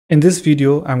In this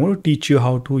video, I'm going to teach you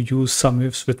how to use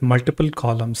Sumifs with multiple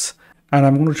columns, and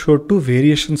I'm going to show two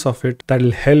variations of it that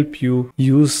will help you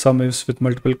use Sumifs with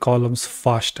multiple columns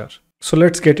faster. So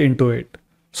let's get into it.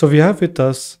 So we have with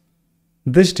us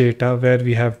this data where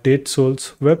we have date sold,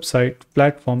 website,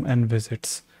 platform, and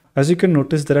visits. As you can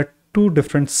notice, there are two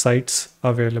different sites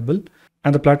available,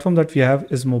 and the platform that we have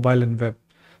is mobile and web.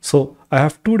 So I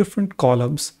have two different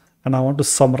columns, and I want to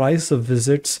summarize the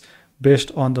visits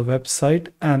based on the website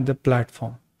and the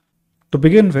platform. To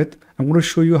begin with, I'm going to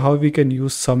show you how we can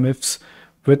use Sumifs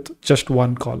with just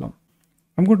one column.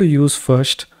 I'm going to use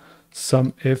first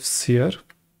Sumifs here.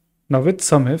 Now with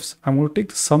Sumifs, I'm going to take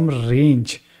the sum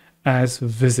range as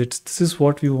visits. This is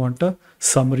what we want a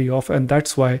summary of, and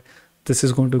that's why this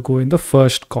is going to go in the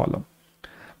first column.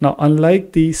 Now,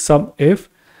 unlike the Sumif,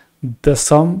 the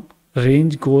sum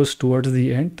range goes towards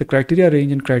the end. The criteria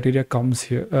range and criteria comes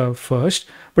here first,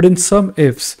 but in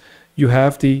Sumifs you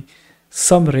have the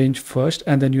sum range first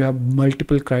and then you have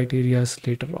multiple criterias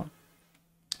later on.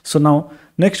 So now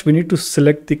next we need to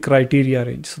select the criteria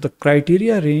range. So the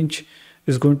criteria range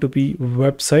is going to be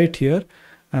website here,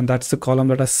 and that's the column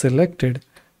that I selected,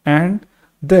 and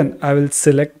then I will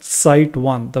select site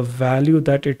 1. The value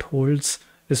that it holds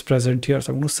is present here,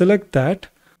 so I'm going to select that.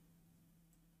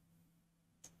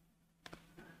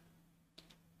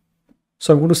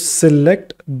 So I'm going to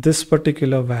select this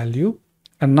particular value,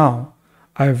 and now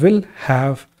I will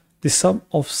have the sum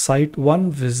of site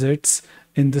 1 visits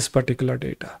in this particular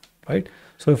data, right?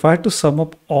 So if I had to sum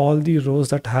up all the rows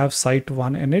that have site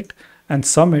 1 in it and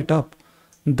sum it up,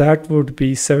 that would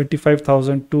be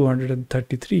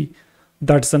 75,233.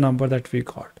 That's the number that we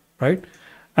got, right?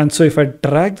 And so if I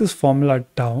drag this formula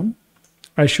down,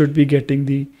 I should be getting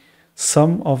the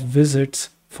sum of visits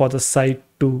for the site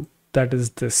 2, that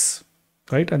is this,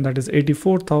 right? And that is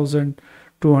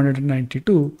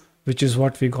 84,292, which is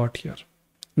what we got here.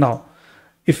 Now,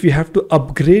 if we have to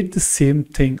upgrade the same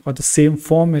thing or the same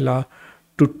formula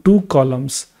to 2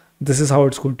 columns, this is how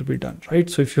it's going to be done, right?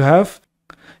 So if you have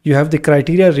the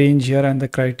criteria range here and the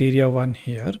criteria 1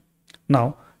 here.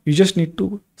 Now, you just need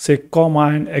to say comma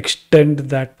and extend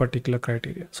that particular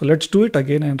criteria. So let's do it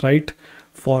again and write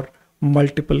for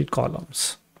multiple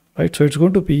columns, right? So it's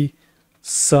going to be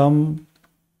sum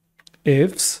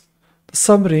ifs, the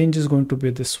sum range is going to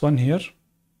be this one here,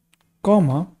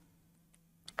 comma,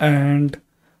 and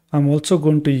I'm also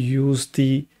going to use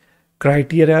the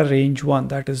criteria range 1,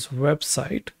 that is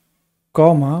website,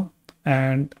 comma,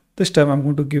 and this time I'm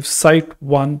going to give site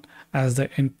 1 as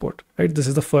the input, right? This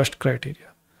is the first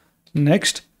criteria.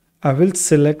 Next, I will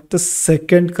select the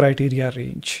second criteria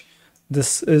range.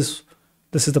 This is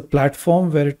the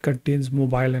platform where it contains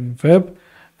mobile and web.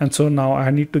 And so now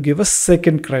I need to give a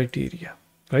second criteria,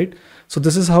 right? So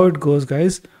this is how it goes,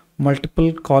 guys.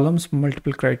 Multiple columns,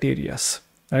 multiple criterias,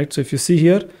 right? So if you see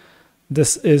here,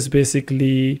 this is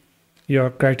basically your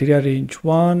criteria range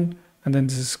 1, and then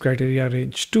this is criteria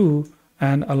range 2,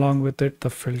 and along with it,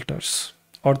 the filters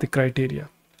or the criteria.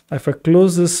 If I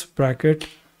close this bracket,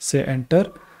 say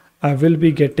enter, I will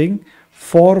be getting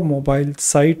for mobile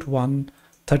site 1,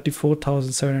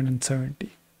 34,770,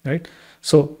 right?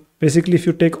 So basically, if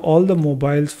you take all the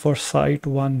mobiles for site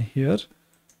 1 here,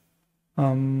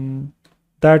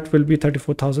 that will be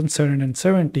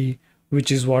 34,770,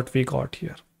 which is what we got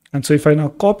here. And so if I now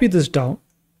copy this down,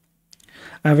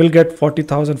 I will get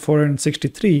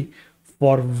 40,463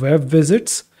 for web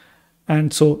visits.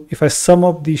 And so if I sum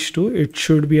up these two, it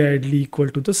should be ideally equal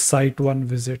to the site 1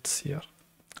 visits here,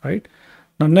 right?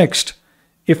 Now next,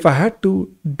 if I had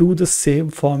to do the same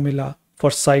formula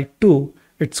for site 2,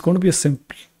 it's going to be a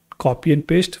simple copy and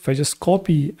paste. If I just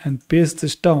copy and paste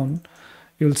this down,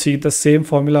 you'll see the same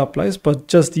formula applies, but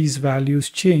just these values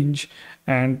change,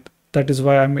 and that is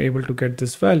why I'm able to get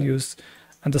these values,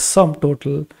 and the sum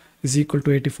total is equal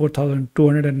to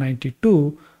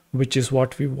 84,292, which is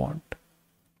what we want.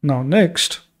 Now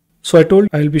next, so I told you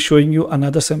I'll be showing you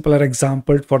another simpler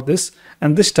example for this,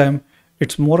 and this time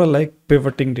it's more like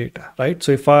pivoting data, right?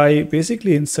 So if I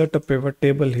basically insert a pivot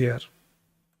table here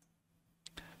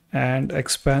and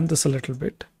expand this a little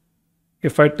bit,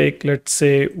 if I take, let's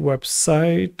say,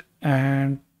 website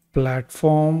and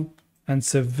platform and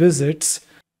say visits,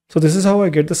 so this is how I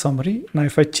get the summary. Now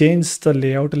if I change the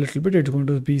layout a little bit, it's going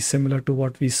to be similar to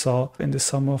what we saw in the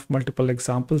sum of multiple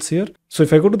examples here. So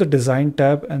if I go to the design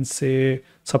tab and say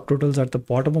subtotals at the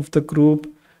bottom of the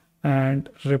group and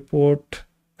report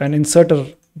and insert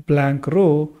a blank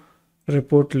row,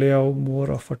 report layout more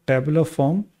of a tabular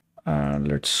form, and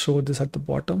let's show this at the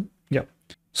bottom. Yeah.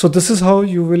 So this is how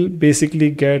you will basically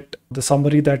get the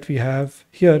summary that we have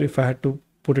here if I had to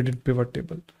put it in pivot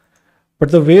table. But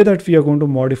the way that we are going to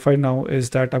modify now is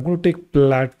that I'm going to take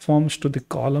platforms to the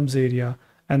columns area,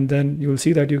 and then you'll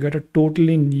see that you get a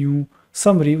totally new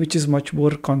summary, which is much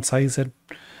more concise and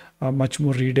much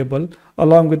more readable,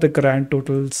 along with the grand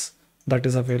totals that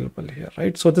is available here,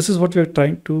 right? So this is what we're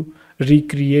trying to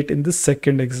recreate in the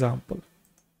second example.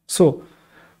 So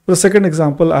for the second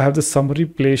example, I have the summary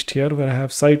placed here where I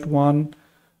have site 1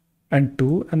 and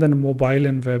 2 and then mobile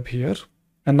and web here.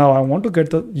 And now I want to get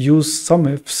the use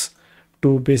Sumifs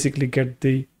to basically get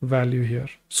the value here.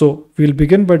 So we'll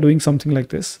begin by doing something like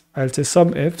this. I'll say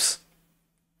Sumifs.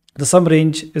 The sum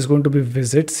range is going to be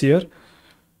visits here,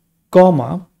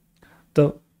 comma.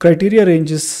 The criteria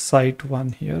range is site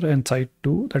 1 here and site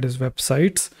 2, that is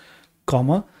websites,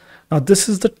 comma. Now this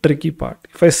is the tricky part.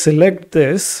 If I select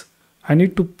this, I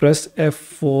need to press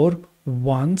F4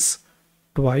 once,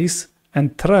 twice,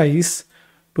 and thrice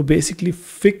to basically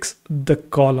fix the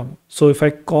column. So if I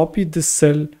copy this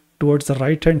cell towards the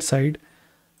right hand side,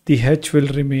 the H will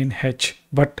remain H.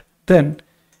 But then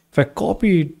if I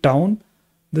copy it down,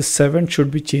 the 7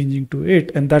 should be changing to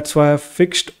 8. And that's why I've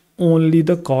fixed only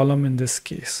the column in this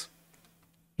case.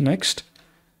 Next,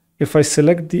 if I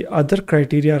select the other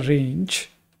criteria range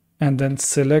and then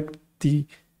select the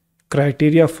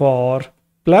criteria for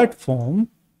platform,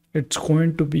 it's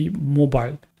going to be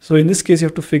mobile. So in this case, you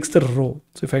have to fix the row.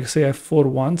 So if I say F4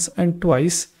 once and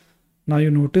twice, now you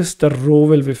notice the row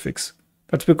will be fixed.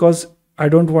 That's because I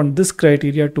don't want this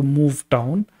criteria to move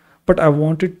down, but I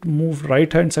want it to move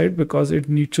right hand side because it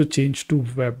needs to change to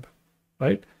web,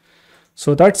 right?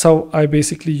 So that's how I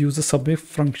basically use the Sumif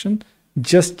function,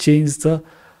 just change the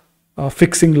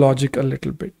fixing logic a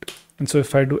little bit. And so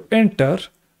if I do enter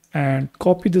and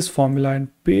copy this formula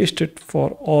and paste it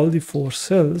for all the 4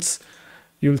 cells,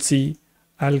 you'll see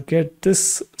I'll get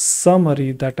this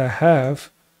summary that I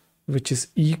have, which is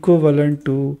equivalent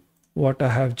to what I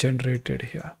have generated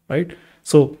here, right?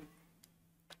 So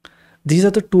these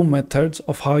are the 2 methods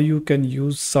of how you can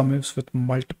use Sumifs with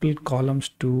multiple columns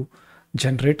to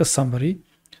generate a summary.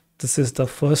 This is the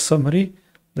first summary.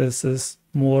 This is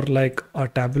more like a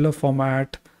tabular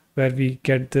format where we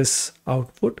get this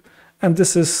output. And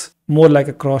this is more like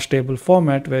a cross table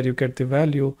format where you get the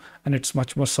value and it's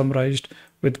much more summarized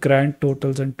with grand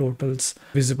totals and totals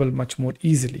visible much more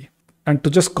easily. And to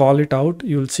just call it out,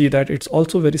 you'll see that it's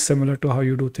also very similar to how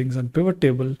you do things on pivot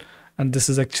table. And this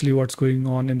is actually what's going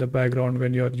on in the background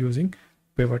when you're using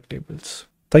pivot tables.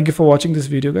 Thank you for watching this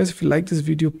video, guys. If you like this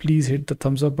video, please hit the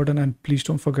thumbs up button and please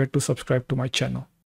don't forget to subscribe to my channel.